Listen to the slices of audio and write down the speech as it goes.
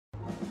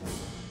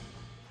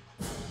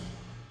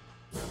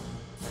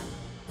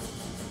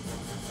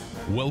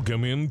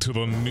Welcome into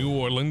the New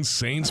Orleans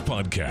Saints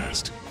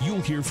podcast.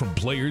 You'll hear from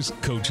players,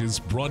 coaches,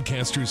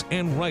 broadcasters,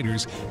 and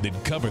writers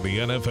that cover the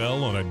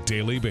NFL on a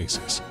daily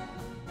basis.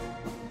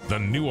 The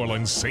New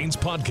Orleans Saints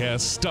podcast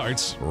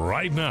starts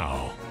right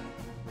now.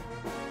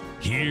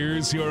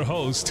 Here's your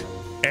host,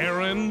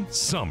 Aaron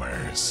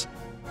Summers.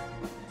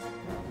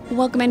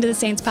 Welcome into the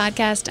Saints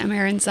podcast. I'm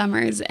Aaron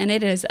Summers, and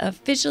it is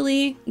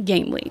officially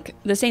game week.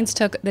 The Saints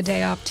took the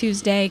day off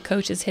Tuesday.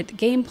 Coaches hit the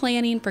game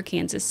planning for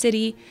Kansas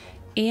City,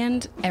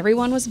 and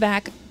everyone was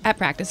back at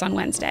practice on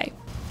Wednesday.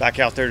 Back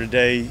out there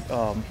today,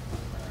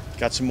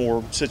 got some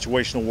more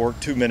situational work,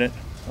 2-minute,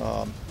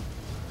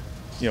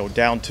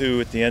 down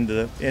 2 at the end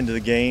of the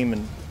game,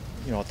 and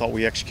I thought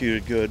we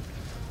executed good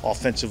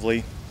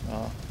offensively.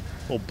 A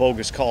little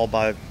bogus call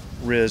by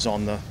Riz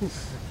on the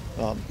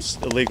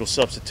illegal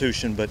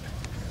substitution, but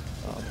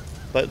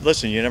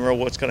listen, you never know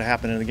what's going to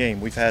happen in the game.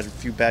 We've had a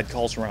few bad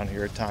calls around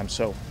here at times,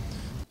 so.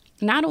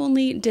 Not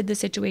only did the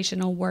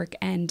situational work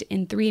end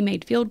in 3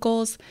 made field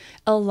goals,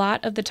 a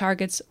lot of the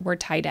targets were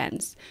tight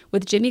ends,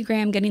 with Jimmy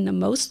Graham getting the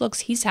most looks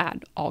he's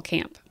had all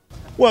camp.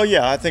 Well,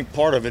 yeah, I think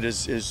part of it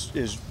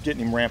is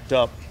getting him ramped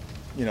up.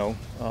 He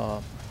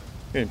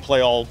didn't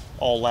play all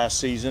last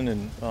season,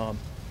 and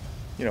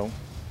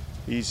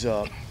he's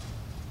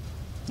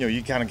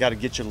you kind of got to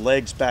get your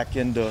legs back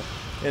into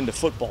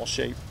football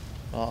shape,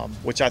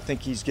 which I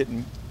think he's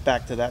getting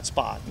back to that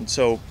spot. And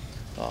so,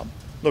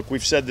 look,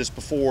 we've said this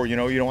before. You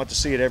don't have to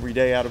see it every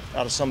day out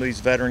of some of these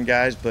veteran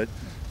guys, but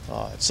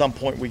at some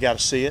point we got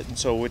to see it. And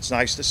so it's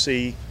nice to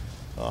see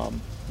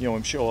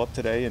him show up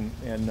today,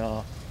 and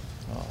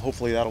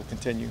hopefully that'll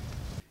continue.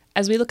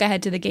 As we look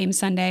ahead to the game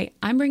Sunday,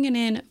 I'm bringing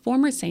in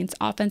former Saints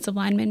offensive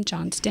lineman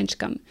John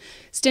Stinchcomb.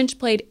 Stinch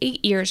played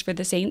 8 years for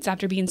the Saints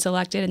after being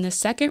selected in the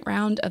second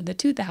round of the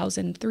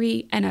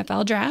 2003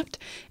 NFL Draft,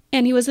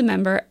 and he was a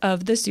member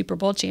of the Super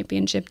Bowl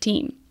championship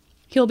team.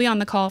 He'll be on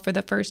the call for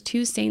the first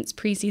 2 Saints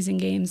preseason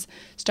games,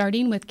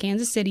 starting with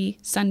Kansas City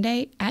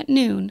Sunday at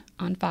noon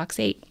on Fox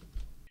 8.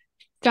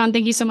 John,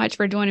 thank you so much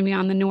for joining me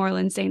on the New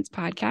Orleans Saints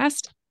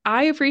podcast.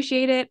 I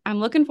appreciate it. I'm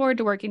looking forward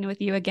to working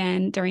with you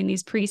again during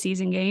these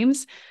preseason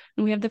games.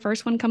 And we have the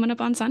first one coming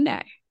up on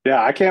Sunday.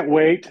 Yeah, I can't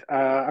wait.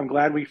 I'm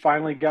glad we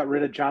finally got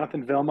rid of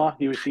Jonathan Vilma.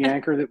 He was the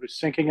anchor that was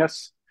sinking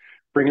us,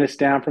 bringing us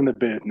down from the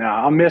booth.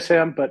 Now, I'll miss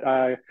him, but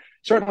I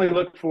certainly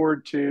look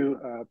forward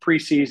to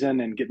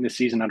preseason and getting the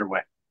season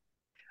underway.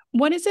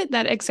 What is it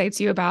that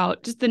excites you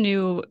about just the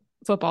new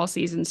football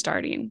season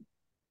starting?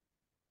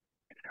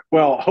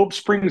 Well, hope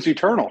springs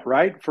eternal,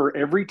 right? For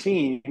every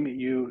team,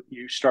 you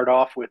start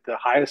off with the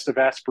highest of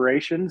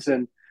aspirations,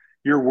 and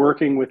you're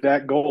working with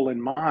that goal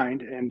in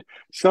mind. And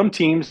some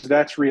teams,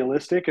 that's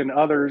realistic, and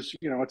others,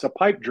 it's a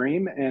pipe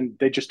dream, and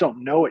they just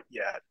don't know it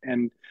yet.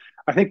 And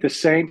I think the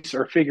Saints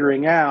are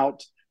figuring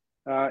out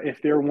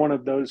if they're one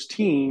of those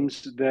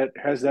teams that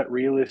has that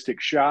realistic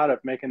shot of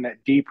making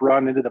that deep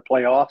run into the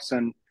playoffs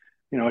and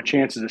a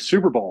chance at a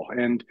Super Bowl.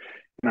 And,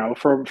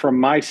 from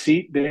my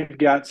seat, they've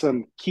got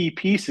some key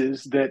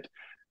pieces that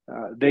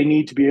they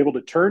need to be able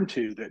to turn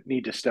to, that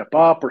need to step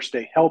up or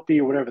stay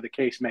healthy or whatever the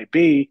case may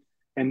be.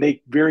 And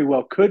they very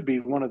well could be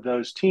one of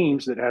those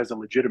teams that has a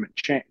legitimate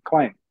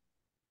claim.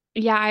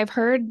 Yeah, I've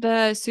heard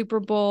the Super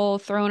Bowl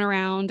thrown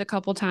around a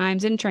couple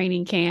times in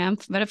training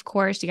camp, but of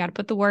course you got to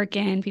put the work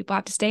in. People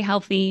have to stay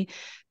healthy.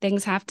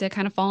 Things have to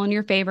kind of fall in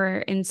your favor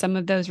in some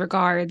of those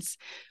regards.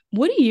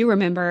 What do you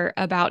remember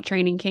about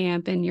training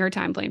camp and your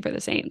time playing for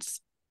the Saints?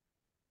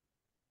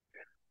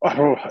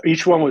 Oh,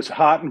 each one was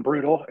hot and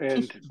brutal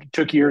and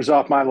took years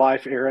off my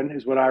life, Aaron,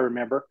 is what I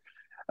remember.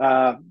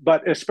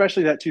 But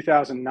especially that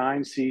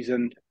 2009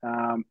 season,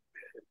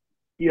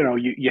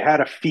 you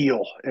had a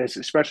feel,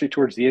 especially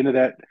towards the end of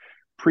that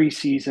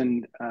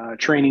preseason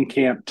training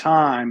camp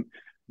time,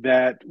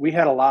 that we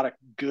had a lot of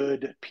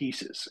good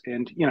pieces.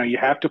 And, you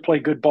have to play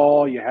good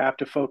ball. You have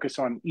to focus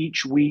on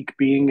each week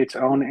being its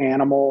own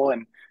animal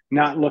and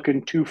not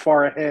looking too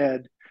far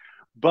ahead.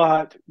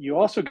 But you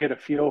also get a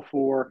feel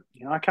for,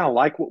 I kind of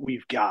like what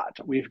we've got.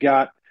 We've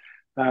got,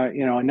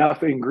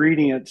 enough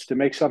ingredients to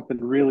make something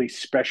really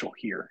special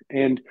here.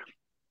 And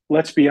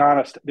let's be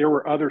honest, there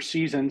were other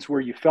seasons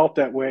where you felt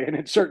that way, and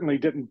it certainly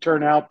didn't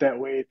turn out that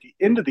way at the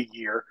end of the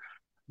year.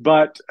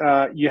 But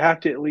you have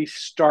to at least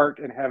start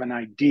and have an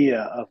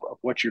idea of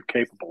what you're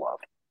capable of.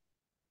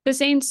 The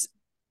Saints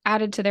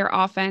added to their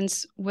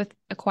offense with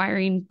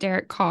acquiring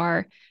Derek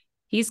Carr.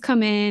 He's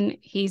come in,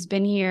 he's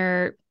been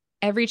here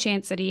every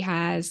chance that he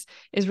has,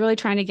 is really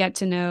trying to get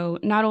to know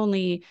not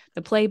only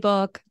the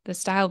playbook, the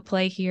style of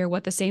play here,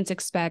 what the Saints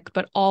expect,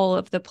 but all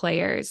of the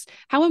players.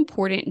 How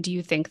important do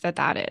you think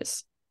that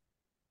is?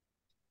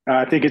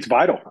 I think it's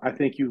vital. I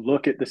think you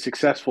look at the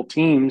successful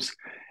teams,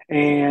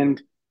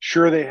 and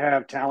sure, they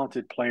have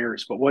talented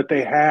players, but what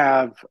they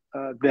have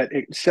that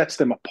it sets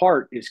them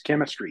apart is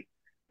chemistry.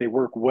 They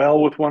work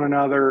well with one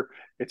another.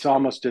 It's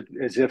almost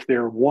as if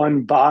they're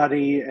one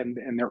body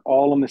and they're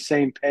all on the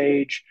same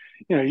page.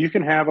 You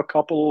can have a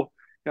couple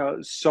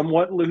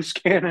somewhat loose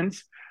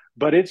cannons,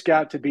 but it's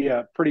got to be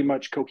a pretty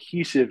much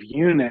cohesive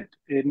unit.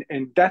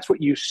 And that's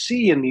what you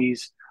see in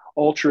these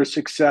ultra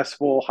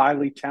successful,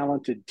 highly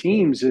talented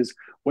teams is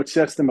what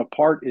sets them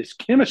apart is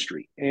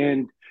chemistry.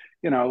 And,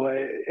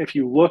 if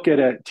you look at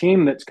a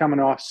team that's coming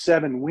off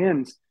 7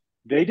 wins,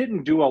 they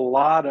didn't do a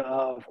lot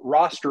of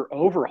roster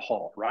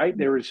overhaul, right?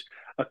 There was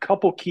a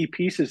couple key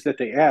pieces that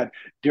they add.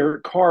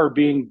 Derek Carr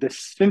being the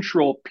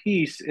central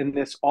piece in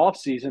this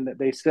offseason that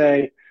they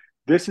say,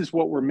 this is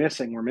what we're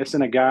missing. We're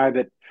missing a guy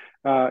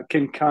that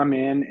can come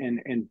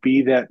in and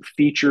be that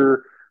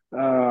feature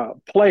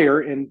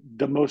player in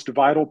the most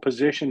vital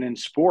position in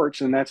sports,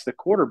 and that's the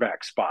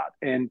quarterback spot.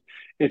 And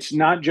it's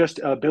not just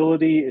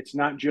ability. It's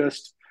not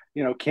just,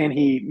 can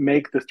he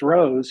make the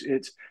throws?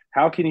 It's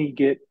how can he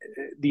get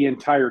the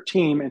entire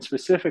team and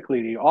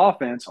specifically the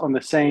offense on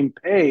the same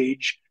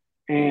page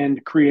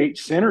and create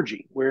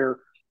synergy where,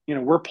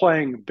 we're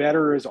playing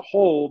better as a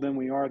whole than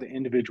we are the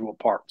individual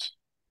parts.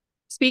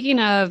 Speaking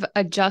of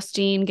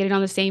adjusting, getting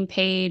on the same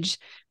page,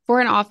 for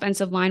an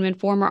offensive lineman,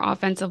 former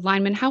offensive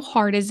lineman, how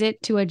hard is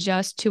it to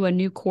adjust to a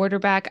new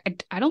quarterback?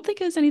 I don't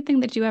think it was anything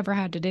that you ever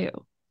had to do.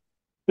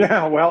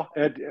 Yeah, well,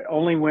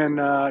 only when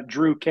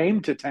Drew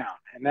came to town,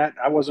 and that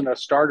I wasn't a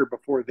starter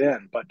before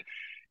then. But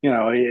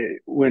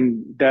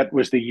when that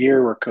was the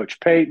year where Coach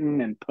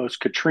Payton and post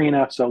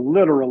Katrina, so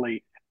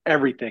literally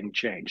everything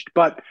changed.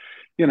 But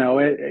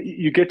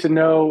you get to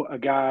know a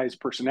guy's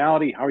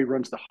personality, how he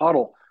runs the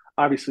huddle.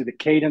 Obviously, the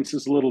cadence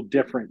is a little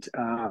different.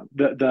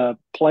 The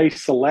play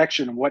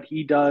selection, what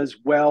he does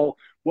well,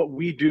 what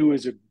we do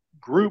as a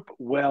group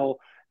well,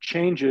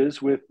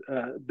 changes with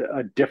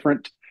a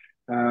different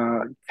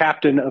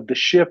captain of the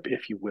ship,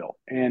 if you will.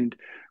 And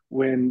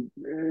when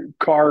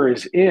Carr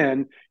is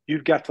in,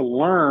 you've got to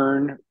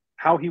learn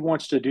how he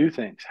wants to do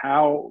things,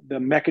 how the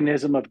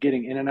mechanism of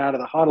getting in and out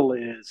of the huddle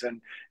is,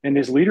 and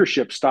his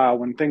leadership style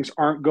when things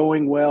aren't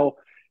going well.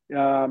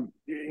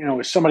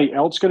 Is somebody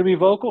else going to be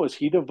vocal? Is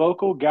he the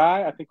vocal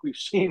guy? I think we've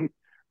seen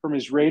from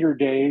his Raider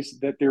days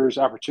that there's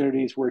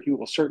opportunities where he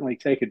will certainly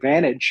take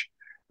advantage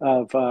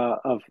of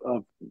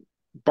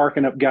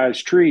barking up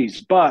guys'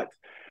 trees. But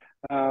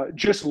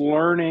just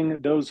learning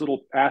those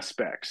little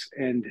aspects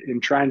and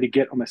trying to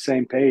get on the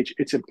same page,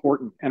 it's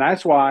important. And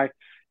that's why,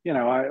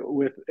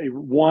 with a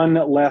one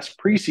less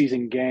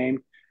preseason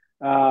game,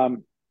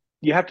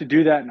 you have to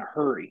do that in a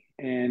hurry.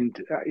 And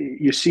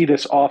you see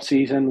this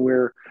offseason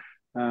where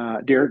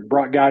Derek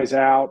brought guys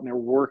out and they're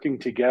working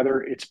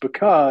together. It's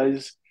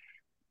because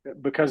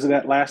of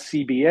that last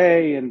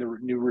CBA and the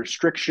new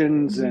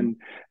restrictions. Mm-hmm.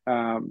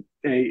 And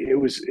it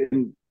was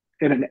in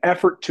an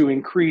effort to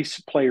increase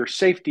player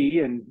safety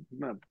and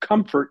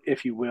comfort,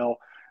 if you will.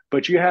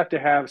 But you have to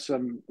have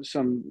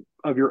some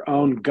of your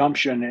own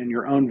gumption and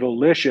your own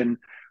volition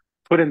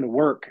put in the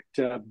work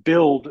to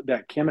build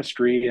that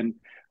chemistry. And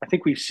I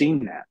think we've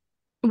seen that.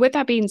 With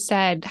that being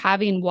said,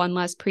 having one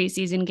less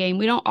preseason game,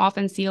 we don't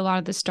often see a lot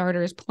of the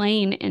starters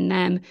playing in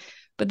them,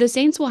 but the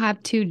Saints will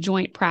have 2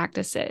 joint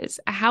practices.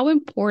 How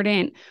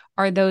important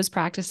are those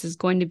practices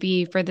going to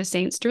be for the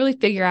Saints to really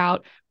figure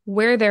out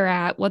where they're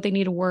at, what they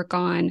need to work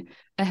on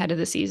ahead of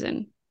the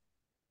season?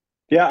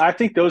 Yeah, I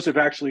think those have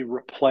actually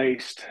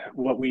replaced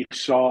what we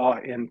saw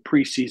in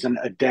preseason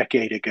a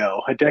decade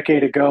ago. A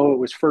decade ago, it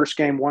was first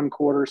game 1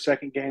 quarter,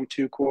 second game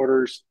 2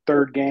 quarters,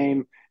 third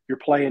game you're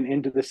playing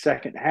into the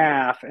second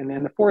half, and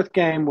then the fourth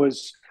game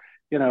was,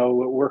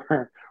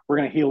 we're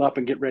going to heal up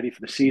and get ready for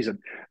the season.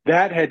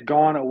 That had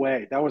gone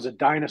away. That was a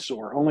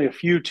dinosaur. Only a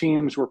few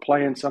teams were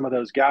playing some of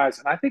those guys,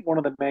 and I think one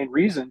of the main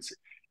reasons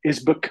is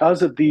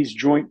because of these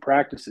joint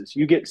practices.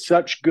 You get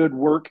such good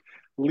work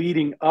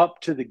leading up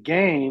to the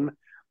game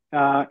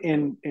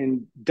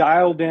in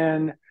dialed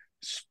in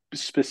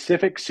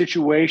specific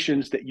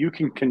situations that you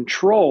can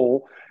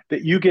control,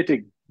 that you get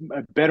to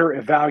a better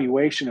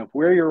evaluation of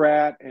where you're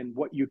at and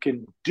what you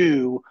can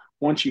do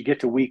once you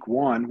get to week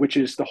 1, which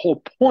is the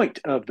whole point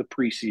of the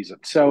preseason.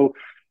 So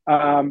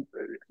to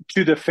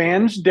the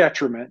fans'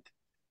 detriment,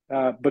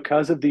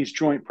 because of these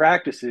joint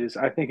practices,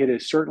 I think it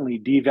has certainly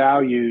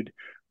devalued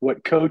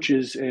what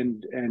coaches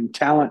and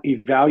talent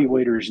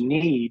evaluators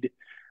need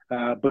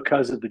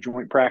because of the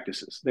joint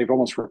practices. They've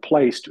almost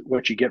replaced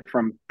what you get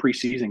from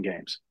preseason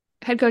games.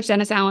 Head coach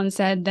Dennis Allen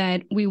said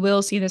that we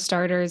will see the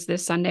starters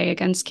this Sunday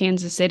against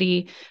Kansas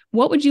City.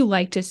 What would you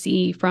like to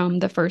see from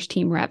the first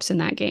team reps in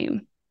that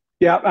game?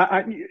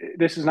 Yeah,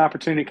 this is an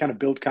opportunity to kind of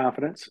build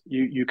confidence.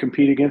 You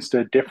compete against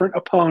a different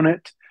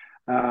opponent.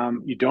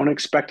 You don't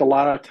expect a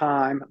lot of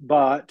time,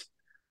 but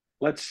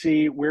let's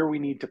see where we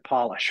need to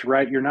polish,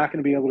 right? You're not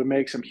going to be able to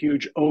make some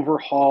huge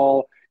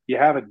overhaul. You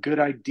have a good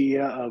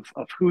idea of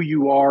who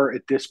you are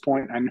at this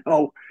point. I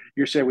know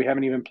you're saying we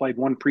haven't even played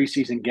one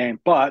preseason game,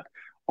 but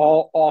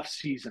all off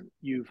season,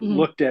 you've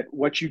looked at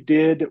what you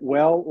did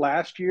well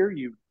last year.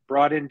 You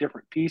brought in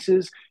different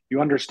pieces.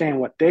 You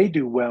understand what they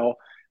do well.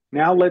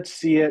 Now let's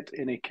see it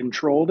in a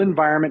controlled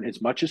environment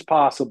as much as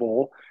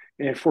possible.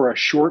 And for a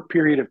short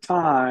period of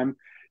time,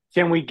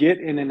 can we get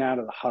in and out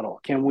of the huddle?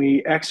 Can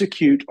we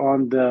execute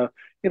on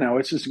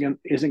it's just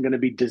isn't going to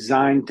be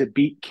designed to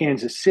beat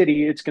Kansas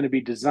City. It's going to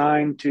be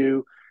designed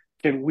to,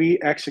 can we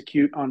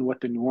execute on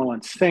what the New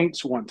Orleans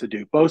Saints want to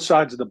do, both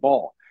sides of the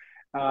ball?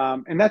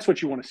 And that's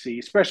what you want to see,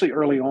 especially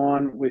early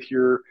on with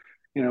your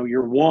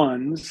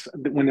ones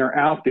when they're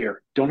out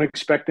there. Don't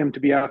expect them to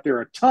be out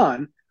there a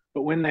ton,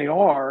 but when they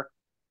are,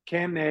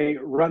 can they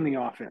run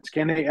the offense?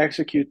 Can they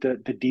execute the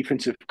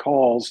defensive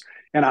calls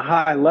at a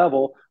high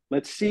level?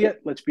 Let's see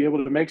it. Let's be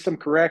able to make some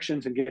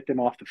corrections and get them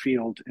off the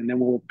field. And then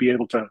we'll be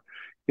able to,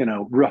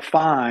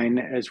 refine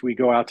as we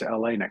go out to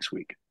LA next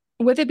week.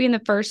 With it being the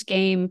first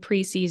game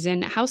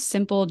preseason, how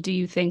simple do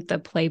you think the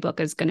playbook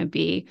is going to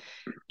be,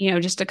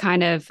 just to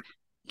kind of,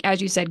 as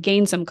you said,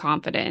 gain some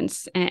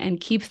confidence and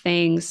keep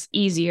things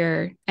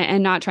easier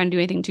and not trying to do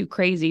anything too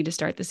crazy to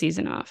start the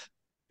season off?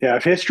 Yeah,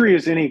 if history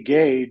is any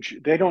gauge,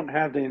 they don't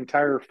have the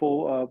entire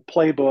full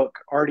playbook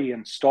already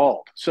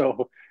installed.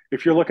 So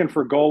if you're looking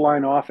for goal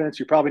line offense,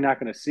 you're probably not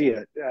going to see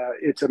it.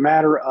 It's a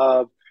matter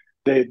of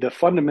the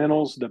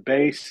fundamentals, the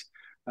base,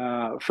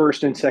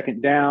 first and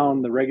second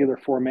down, the regular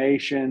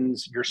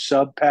formations, your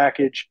sub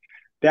package.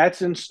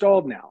 That's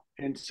installed now.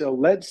 And so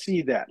let's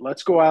see that.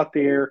 Let's go out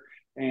there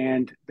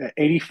and the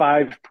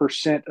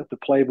 85% of the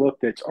playbook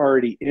that's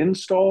already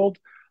installed,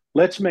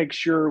 let's make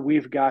sure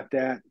we've got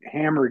that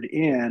hammered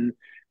in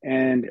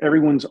and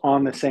everyone's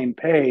on the same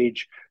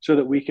page so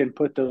that we can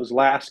put those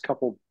last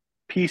couple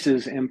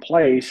pieces in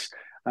place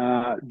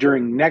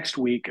during next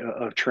week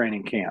of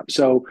training camp.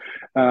 So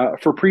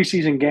for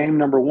preseason game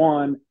number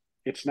one,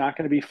 it's not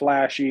going to be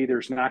flashy.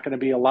 There's not going to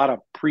be a lot of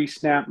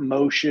pre-snap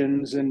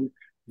motions and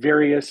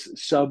various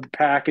sub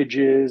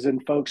packages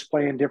and folks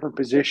playing different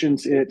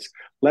positions. It's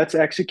let's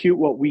execute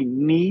what we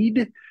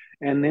need,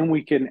 and then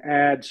we can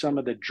add some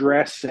of the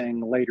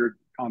dressing later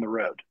on the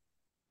road.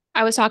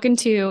 I was talking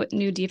to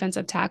new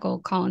defensive tackle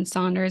Colin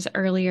Saunders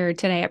earlier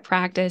today at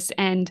practice,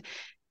 and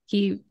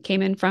he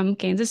came in from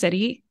Kansas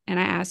City, and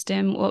I asked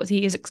him what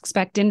he is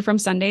expecting from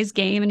Sunday's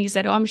game, and he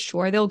said, I'm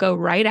sure they'll go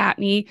right at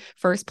me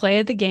first play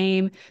of the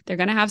game. They're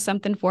going to have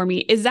something for me.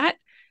 Is that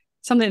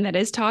something that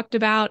is talked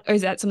about, or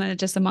is that something that's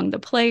just among the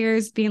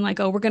players being like,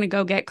 oh, we're going to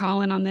go get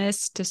Colin on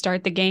this to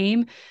start the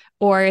game?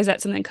 Or is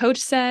that something coach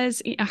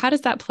says? How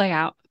does that play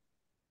out?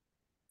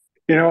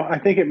 I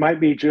think it might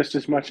be just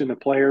as much in the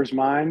player's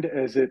mind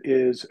as it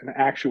is an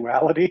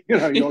actuality.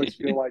 You always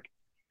feel like,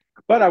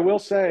 but I will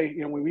say,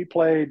 when we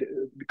played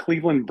the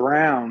Cleveland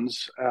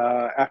Browns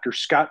after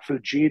Scott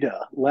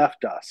Fujita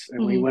left us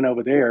and we went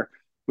over there,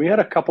 we had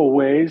a couple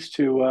ways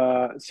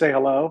to say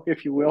hello,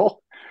 if you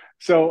will.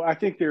 So I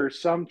think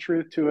there's some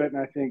truth to it.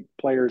 And I think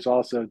players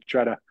also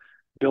try to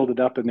build it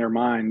up in their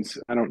minds.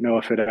 I don't know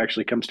if it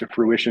actually comes to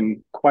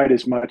fruition quite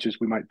as much as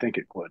we might think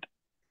it would.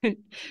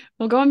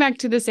 Well, going back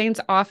to the Saints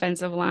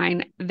offensive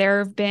line, there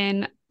have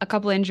been a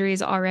couple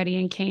injuries already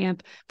in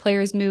camp,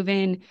 players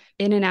moving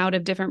in and out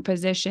of different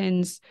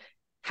positions.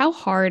 How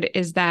hard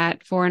is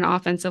that for an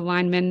offensive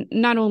lineman,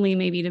 not only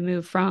maybe to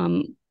move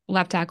from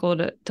left tackle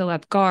to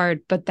left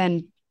guard, but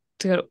then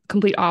to go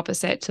complete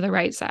opposite to the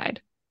right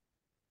side?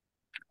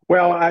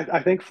 Well,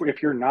 I think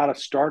if you're not a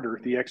starter,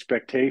 the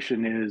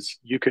expectation is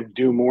you can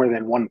do more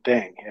than one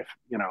thing.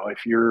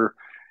 If you're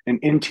an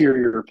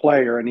interior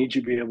player, I need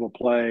you to be able to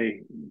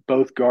play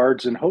both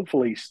guards and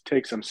hopefully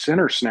take some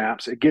center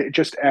snaps. It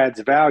just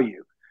adds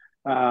value.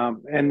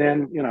 And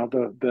then,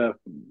 the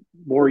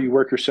more you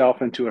work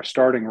yourself into a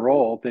starting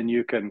role, then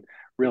you can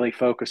really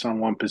focus on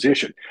one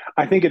position.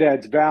 I think it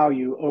adds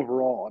value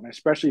overall. And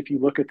especially if you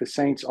look at the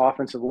Saints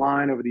offensive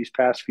line over these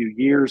past few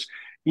years,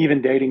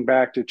 even dating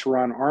back to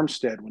Teron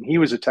Armstead when he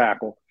was a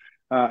tackle,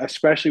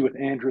 especially with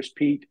Andrus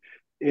Peat,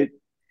 it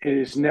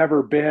has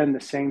never been the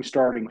same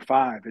starting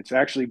five. It's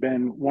actually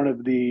been one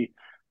of the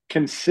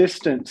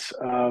consistents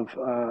of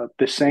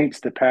the Saints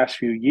the past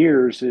few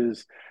years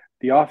is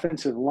the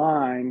offensive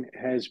line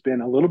has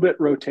been a little bit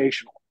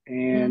rotational,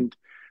 and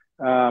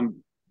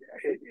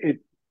it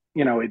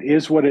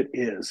is what it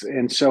is.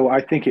 And so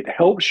I think it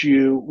helps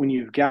you when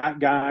you've got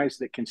guys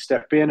that can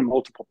step in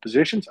multiple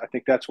positions. I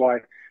think that's why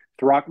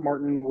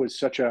Throckmorton was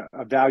such a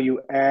value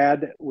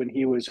add when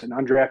he was an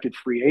undrafted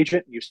free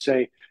agent. You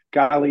say,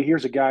 golly,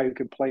 here's a guy who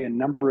can play a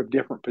number of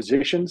different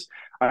positions.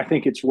 I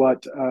think it's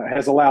what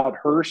has allowed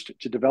Hurst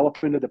to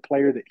develop into the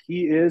player that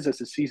he is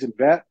as a seasoned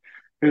vet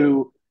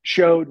who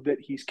showed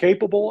that he's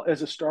capable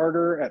as a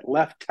starter at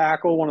left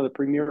tackle, one of the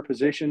premier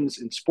positions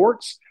in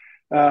sports.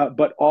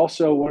 But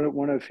also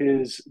one of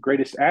his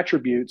greatest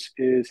attributes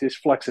is his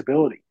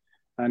flexibility.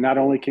 Not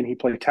only can he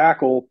play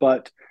tackle,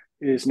 but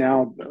is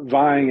now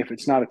vying, if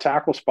it's not a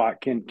tackle spot,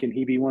 can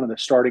he be one of the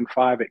starting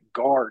five at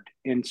guard?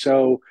 And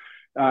so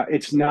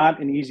it's not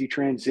an easy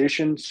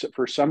transition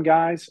for some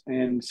guys,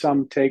 and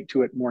some take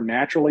to it more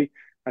naturally.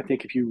 I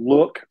think if you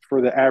look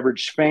for the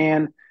average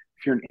fan,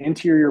 if you're an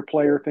interior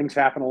player, things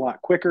happen a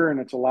lot quicker and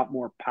it's a lot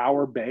more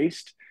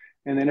power-based.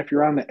 And then if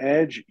you're on the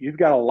edge, you've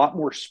got a lot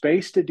more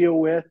space to deal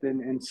with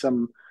and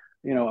some,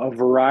 a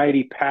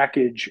variety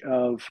package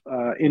of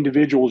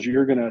individuals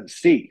you're going to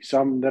see.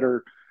 Some that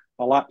are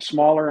a lot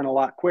smaller and a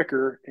lot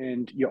quicker.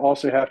 And you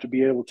also have to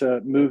be able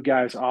to move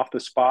guys off the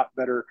spot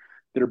that are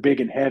big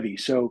and heavy.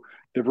 So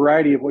the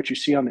variety of what you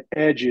see on the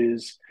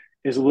edges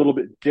is a little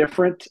bit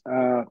different,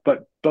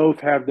 but both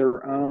have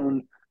their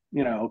own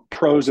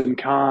pros and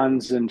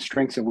cons and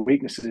strengths and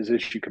weaknesses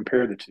as you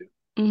compare the two.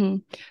 Mm-hmm.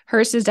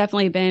 Hurst has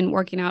definitely been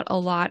working out a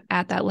lot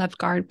at that left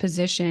guard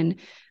position.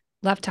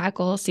 Left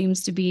tackle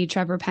seems to be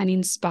Trevor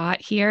Penning's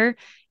spot here.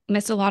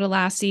 Missed a lot of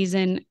last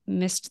season,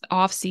 missed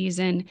off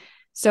season.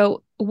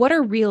 So what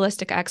are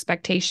realistic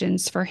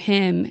expectations for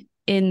him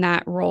in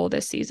that role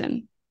this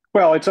season?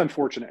 Well, it's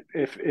unfortunate.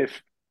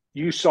 If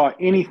you saw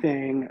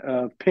anything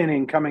of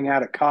Penning coming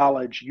out of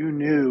college, you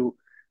knew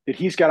that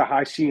he's got a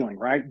high ceiling,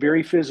 right?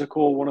 Very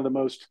physical, one of the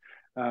most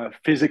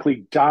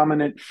physically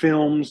dominant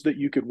films that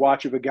you could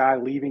watch of a guy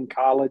leaving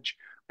college,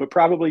 but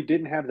probably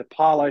didn't have the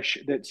polish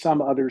that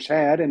some others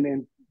had.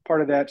 And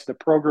part of that's the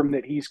program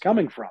that he's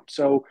coming from.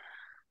 So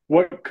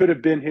what could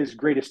have been his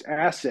greatest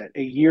asset?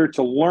 A year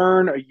to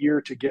learn, a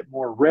year to get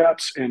more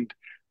reps, and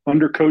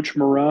under Coach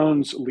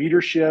Marone's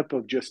leadership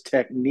of just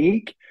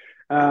technique,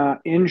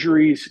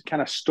 injuries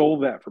kind of stole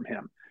that from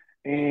him.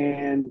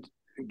 And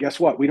guess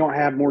what? We don't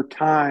have more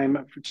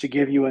time to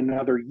give you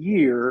another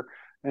year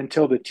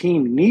until the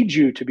team needs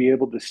you to be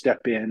able to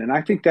step in. And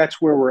I think that's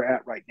where we're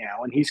at right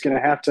now. And he's going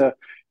to have to,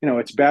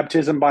 it's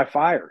baptism by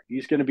fire.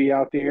 He's going to be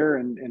out there,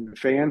 and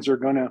fans are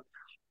going to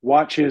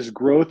watch his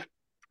growth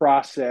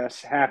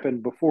process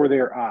happen before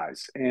their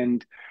eyes.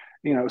 And,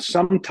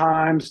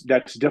 sometimes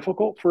that's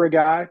difficult for a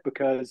guy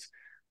because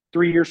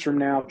 3 years from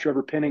now,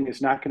 Trevor Penning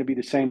is not going to be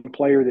the same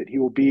player that he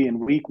will be in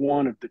week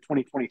 1 of the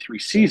 2023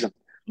 season.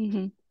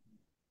 Mm-hmm.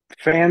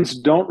 Fans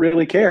don't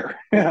really care.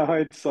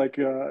 It's like,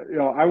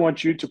 I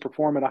want you to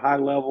perform at a high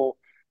level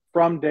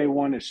from day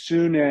one as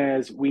soon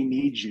as we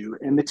need you.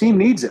 And the team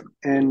needs him.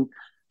 And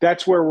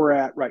that's where we're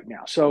at right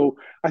now. So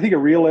I think a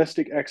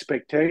realistic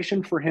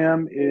expectation for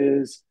him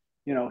is,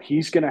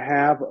 he's going to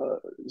have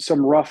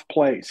some rough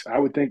plays. I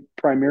would think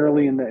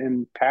primarily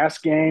in pass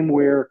game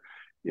where,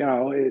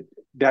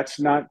 that's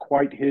not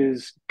quite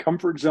his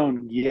comfort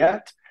zone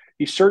yet.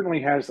 He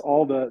certainly has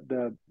all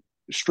the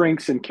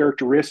strengths and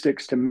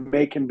characteristics to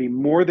make him be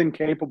more than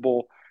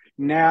capable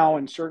now,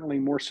 and certainly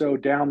more so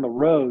down the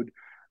road.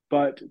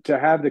 But to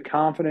have the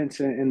confidence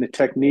in the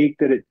technique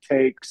that it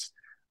takes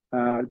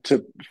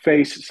to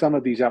face some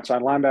of these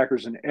outside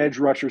linebackers and edge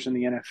rushers in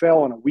the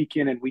NFL on a week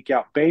in and week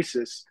out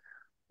basis,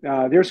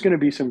 there's going to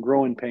be some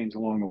growing pains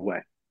along the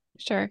way.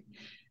 Sure.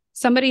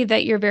 Somebody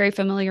that you're very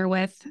familiar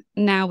with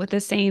now with the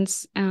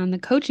Saints on the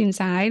coaching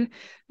side,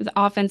 the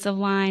offensive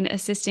line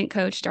assistant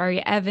coach,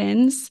 Jari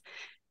Evans.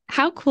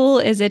 How cool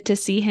is it to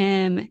see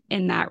him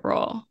in that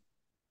role?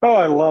 Oh,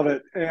 I love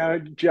it.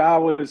 Ja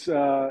was,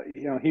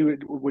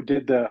 he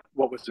did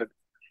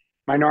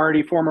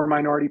former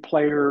minority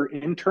player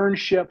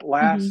internship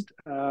last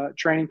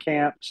training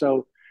camp.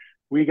 So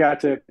we got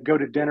to go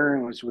to dinner,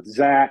 and it was with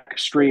Zach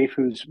Streif,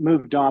 who's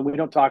moved on. We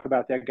don't talk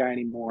about that guy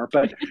anymore,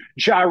 but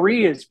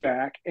Jari is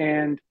back.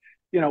 And,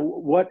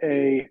 what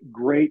a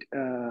great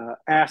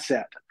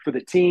asset for the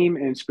team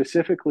and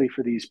specifically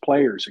for these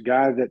players, a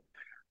guy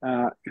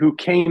that who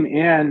came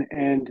in,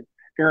 and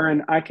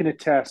Aaron, I can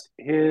attest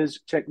his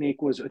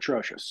technique was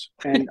atrocious.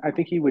 And I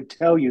think he would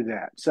tell you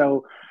that.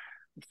 So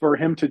for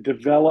him to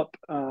develop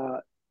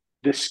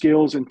the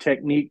skills and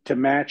technique to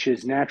match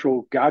his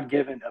natural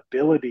God-given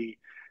ability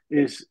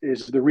is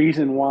the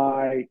reason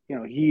why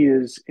he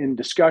is in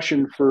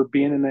discussion for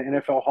being in the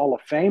NFL Hall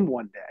of Fame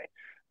one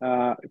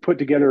day. Put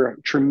together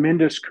a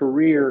tremendous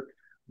career,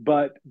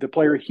 but the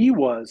player he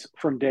was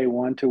from day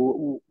one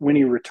to when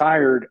he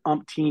retired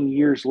umpteen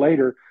years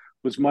later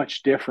was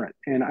much different.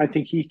 And I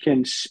think he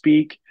can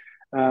speak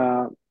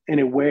in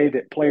a way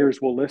that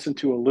players will listen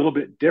to a little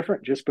bit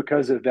different just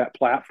because of that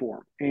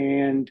platform.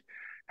 And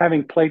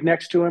having played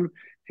next to him,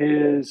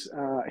 his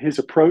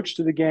approach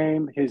to the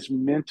game, his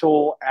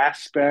mental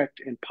aspect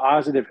and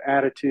positive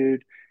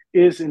attitude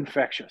is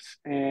infectious.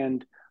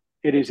 And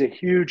it is a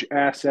huge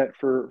asset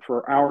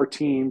for our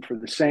team, for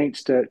the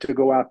Saints to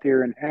go out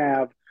there and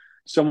have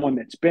someone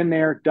that's been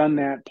there, done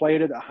that,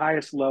 played at the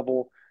highest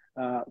level,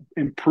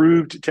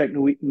 improved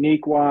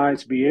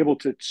technique-wise, be able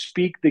to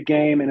speak the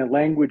game in a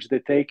language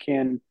that they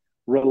can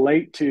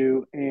relate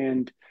to.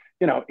 And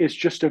it's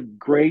just a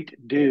great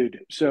dude.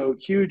 So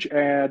huge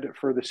ad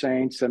for the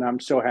Saints, and I'm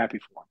so happy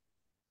for him.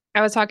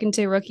 I was talking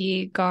to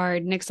rookie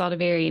guard Nick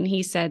Saldivari, and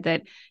he said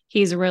that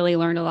he's really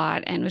learned a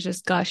lot and was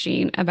just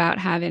gushing about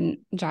having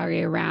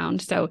Jari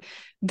around. So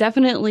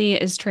definitely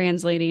is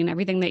translating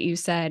everything that you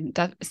said.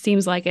 That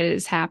seems like it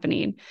is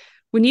happening.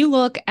 When you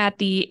look at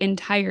the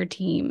entire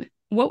team,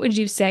 what would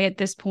you say at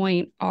this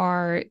point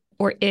are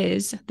or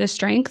is the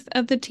strength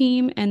of the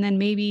team, and then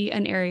maybe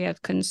an area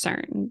of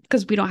concern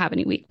because we don't have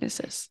any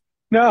weaknesses?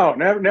 No,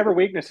 never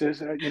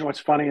weaknesses. What's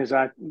funny is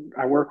I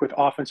work with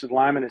offensive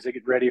linemen as they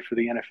get ready for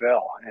the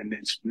NFL, and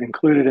it's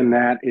included in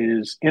that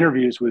is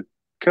interviews with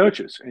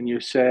coaches. And you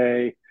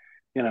say,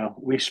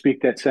 we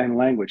speak that same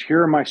language.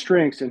 Here are my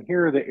strengths, and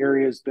here are the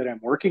areas that I'm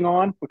working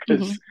on,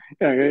 because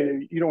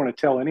you don't want to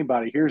tell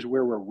anybody, here's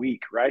where we're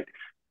weak, right?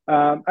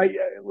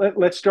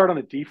 Let's start on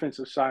the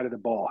defensive side of the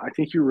ball. I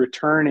think you're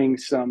returning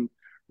some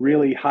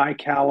really high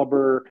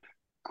caliber,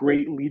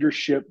 great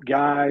leadership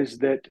guys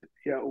that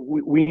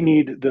we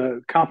need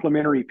the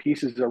complementary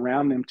pieces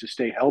around them to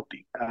stay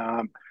healthy.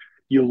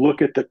 You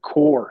look at the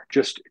core,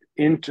 just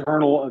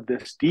internal of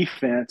this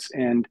defense,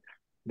 and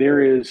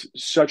there is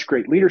such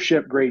great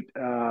leadership, great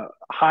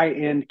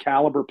high-end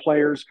caliber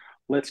players.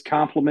 Let's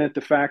complement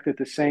the fact that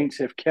the Saints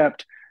have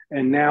kept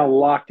and now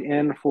locked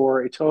in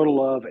for a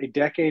total of a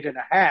decade and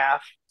a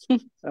half,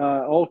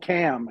 old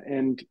Cam.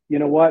 And you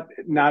know what?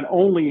 Not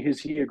only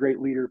is he a great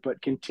leader,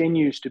 but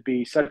continues to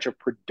be such a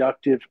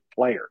productive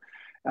player.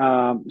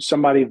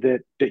 Somebody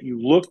that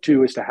you look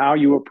to as to how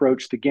you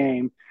approach the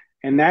game.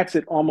 And that's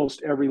at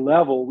almost every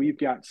level. We've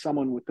got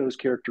someone with those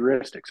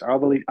characteristics.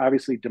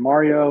 Obviously,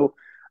 DeMario,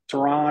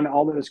 Teron,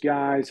 all those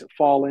guys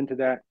fall into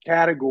that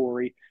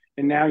category.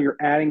 And now you're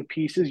adding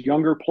pieces,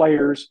 younger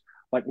players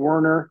like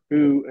Werner,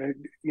 who,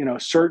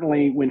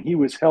 certainly when he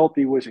was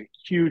healthy was a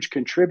huge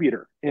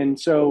contributor. And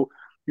so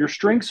your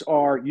strengths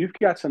are you've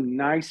got some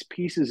nice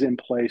pieces in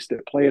place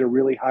that play at a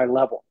really high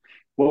level.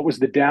 What was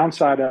the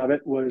downside of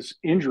it was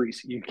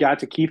injuries. You've got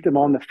to keep them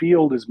on the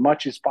field as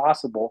much as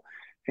possible.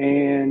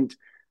 And,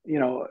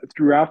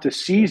 throughout the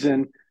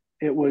season,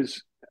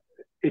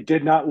 it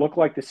did not look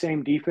like the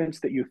same defense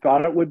that you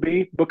thought it would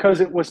be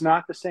because it was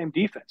not the same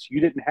defense. You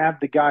didn't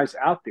have the guys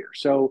out there.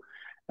 So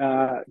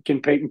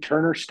can Peyton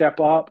Turner step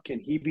up? Can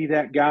he be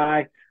that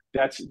guy?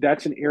 That's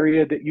an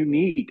area that you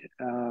need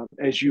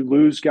as you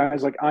lose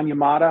guys like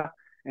Anyamata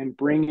and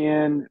bring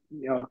in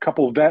a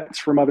couple of vets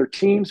from other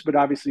teams, but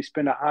obviously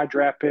spend a high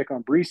draft pick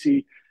on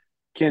Breesy.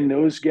 Can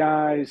those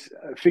guys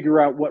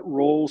figure out what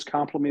roles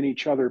complement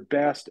each other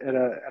best at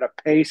a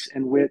pace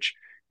in which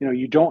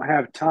you don't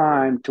have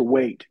time to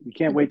wait? You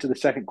can't wait to the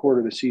second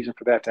quarter of the season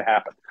for that to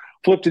happen.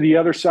 Flip to the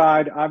other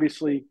side.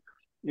 Obviously,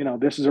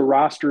 this is a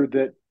roster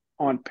that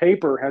on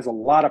paper has a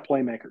lot of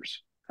playmakers.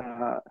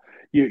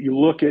 You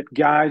look at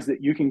guys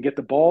that you can get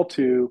the ball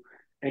to,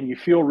 and you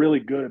feel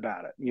really good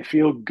about it. You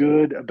feel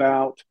good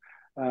about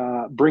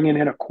bringing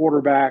in a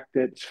quarterback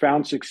that's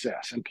found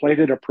success and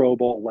played at a Pro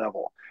Bowl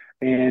level.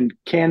 And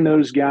can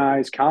those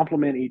guys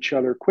complement each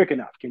other quick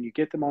enough? Can you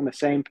get them on the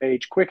same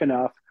page quick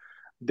enough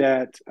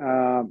that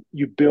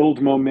you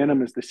build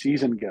momentum as the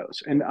season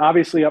goes? And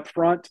obviously up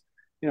front,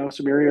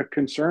 some area of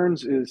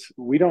concerns is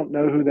we don't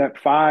know who that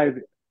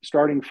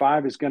starting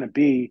five is going to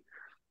be.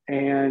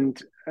 And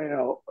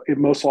it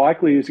most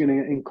likely is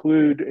going to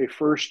include a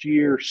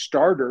first-year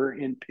starter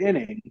in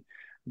Penning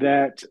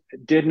that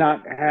did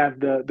not have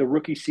the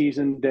rookie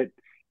season that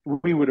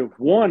we would have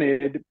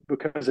wanted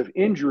because of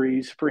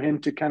injuries for him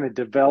to kind of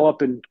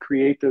develop and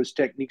create those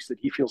techniques that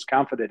he feels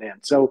confident in.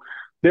 So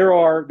there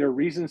are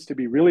reasons to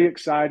be really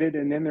excited,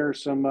 and then there are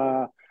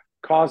some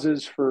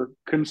causes for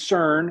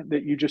concern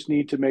that you just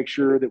need to make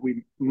sure that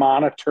we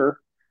monitor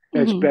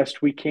as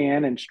best we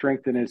can and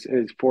strengthen as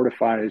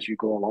fortified as you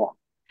go along.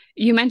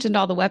 You mentioned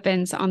all the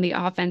weapons on the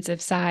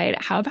offensive side.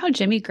 How about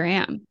Jimmy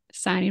Graham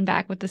signing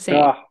back with the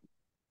Saints?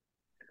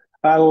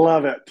 I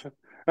love it.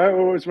 That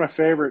was my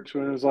favorite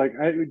when it was like,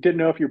 I didn't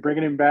know if you're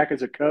bringing him back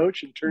as a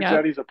coach, and turns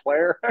out he's a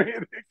player.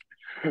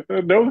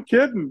 No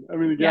kidding. I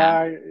mean, the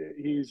guy,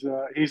 he's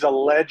a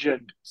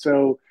legend.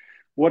 So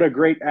what a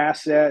great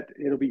asset.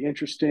 It'll be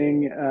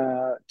interesting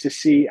to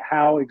see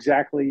how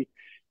exactly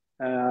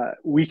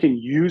we can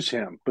use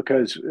him,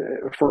 because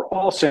for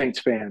all Saints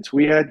fans,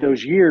 we had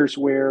those years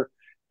where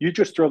you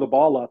just throw the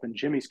ball up and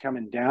Jimmy's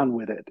coming down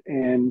with it,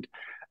 and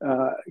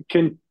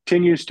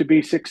continues to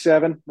be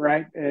 6'7",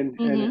 right? And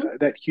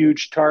that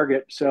huge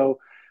target. So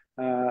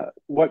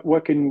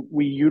what can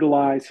we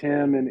utilize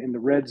him in the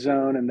red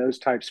zone and those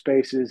type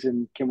spaces,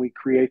 and can we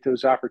create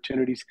those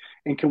opportunities,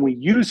 and can we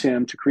use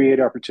him to create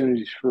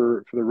opportunities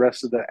for the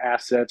rest of the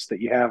assets that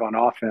you have on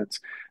offense?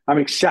 I'm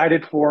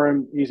excited for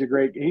him. He's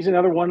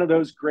another one of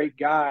those great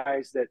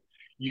guys that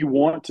you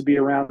want to be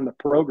around the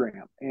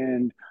program.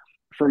 And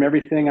from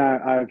everything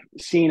I've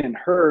seen and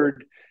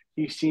heard,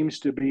 he seems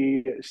to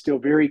be still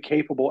very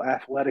capable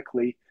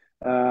athletically.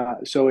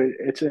 So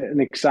it's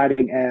an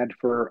exciting ad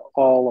for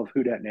all of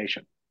Who Dat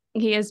Nation.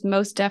 He is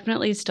most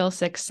definitely still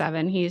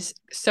 6'7". He's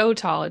so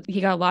tall.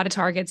 He got a lot of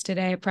targets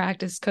today at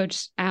practice.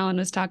 Coach Allen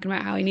was talking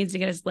about how he needs to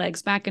get his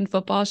legs back in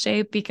football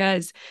shape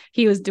because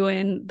he was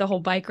doing the whole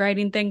bike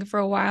riding thing for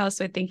a while.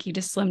 So I think he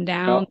just slimmed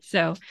down. Oh.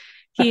 So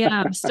he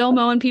still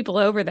mowing people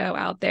over, though,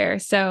 out there.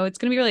 So it's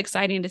going to be really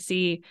exciting to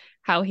see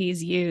how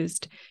he's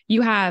used.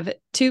 You have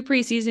 2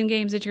 preseason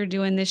games that you're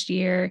doing this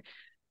year.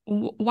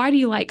 Why do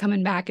you like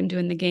coming back and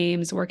doing the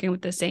games, working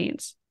with the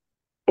Saints?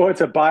 Well,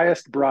 it's a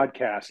biased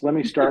broadcast. Let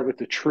me start with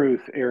the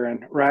truth,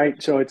 Aaron,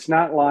 right? So it's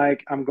not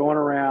like I'm going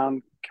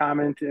around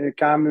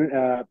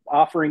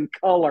offering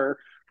color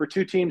for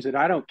 2 teams that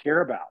I don't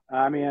care about.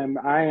 I mean,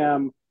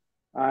 I'm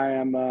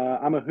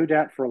a Who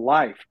Dat for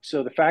life.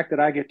 So the fact that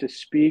I get to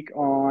speak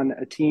on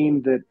a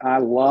team that I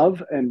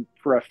love, and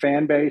for a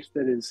fan base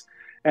that is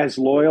as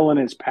loyal and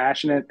as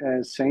passionate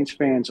as Saints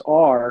fans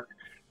are,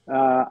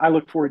 I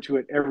look forward to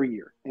it every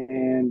year.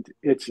 And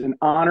it's an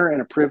honor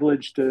and a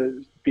privilege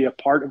to be a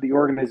part of the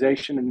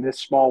organization in this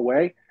small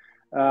way.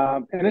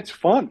 And it's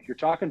fun. You're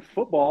talking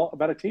football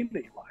about a team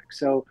that you like.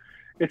 So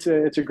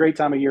it's a great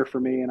time of year for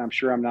me, and I'm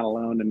sure I'm not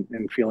alone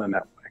in feeling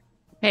that way.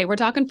 Hey, we're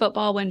talking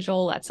football when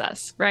Joel lets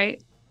us,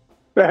 right?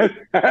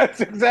 That's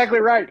exactly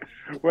right.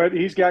 Well,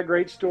 he's got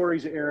great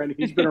stories, Aaron.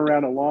 He's been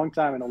around a long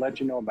time, and I'll let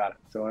you know about it.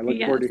 So I look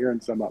forward to hearing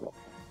some of them.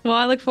 Well,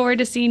 I look forward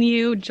to seeing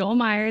you. Joel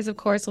Myers, of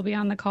course, will be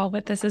on the call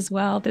with us as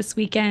well this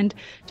weekend.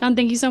 John,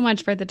 thank you so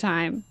much for the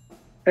time.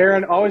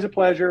 Aaron, always a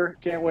pleasure.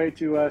 Can't wait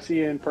to see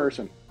you in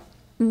person.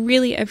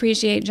 Really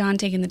appreciate John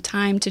taking the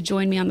time to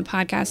join me on the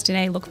podcast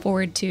today. Look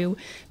forward to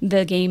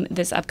the game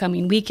this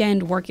upcoming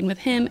weekend, working with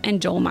him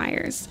and Joel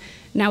Myers.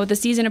 Now, with the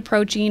season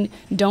approaching,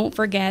 don't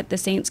forget the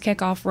Saints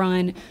kickoff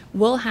run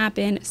will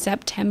happen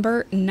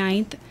September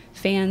 9th.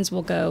 Fans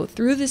will go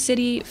through the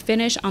city,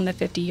 finish on the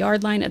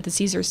 50-yard line of the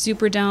Caesars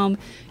Superdome.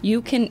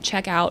 You can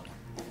check out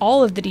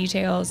all of the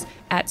details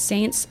at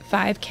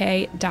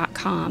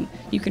saints5k.com.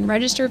 You can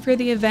register for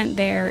the event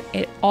there.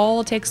 It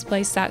all takes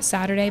place that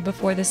Saturday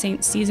before the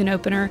Saints season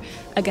opener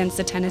against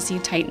the Tennessee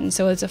Titans.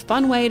 So it's a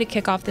fun way to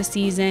kick off the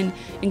season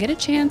and get a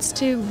chance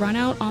to run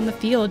out on the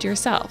field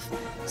yourself.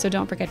 So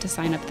don't forget to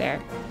sign up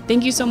there.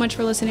 Thank you so much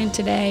for listening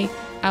today.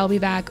 I'll be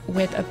back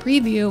with a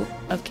preview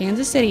of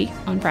Kansas City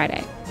on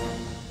Friday.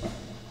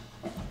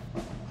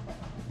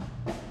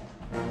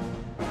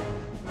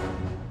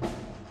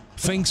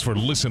 Thanks for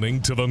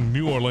listening to the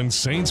New Orleans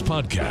Saints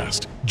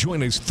podcast.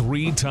 Join us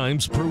 3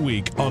 times per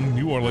week on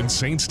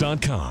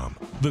NewOrleansSaints.com,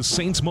 the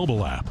Saints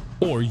mobile app,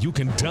 or you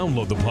can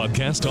download the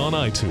podcast on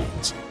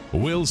iTunes.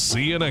 We'll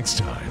see you next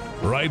time,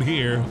 right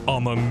here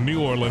on the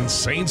New Orleans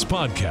Saints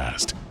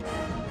podcast.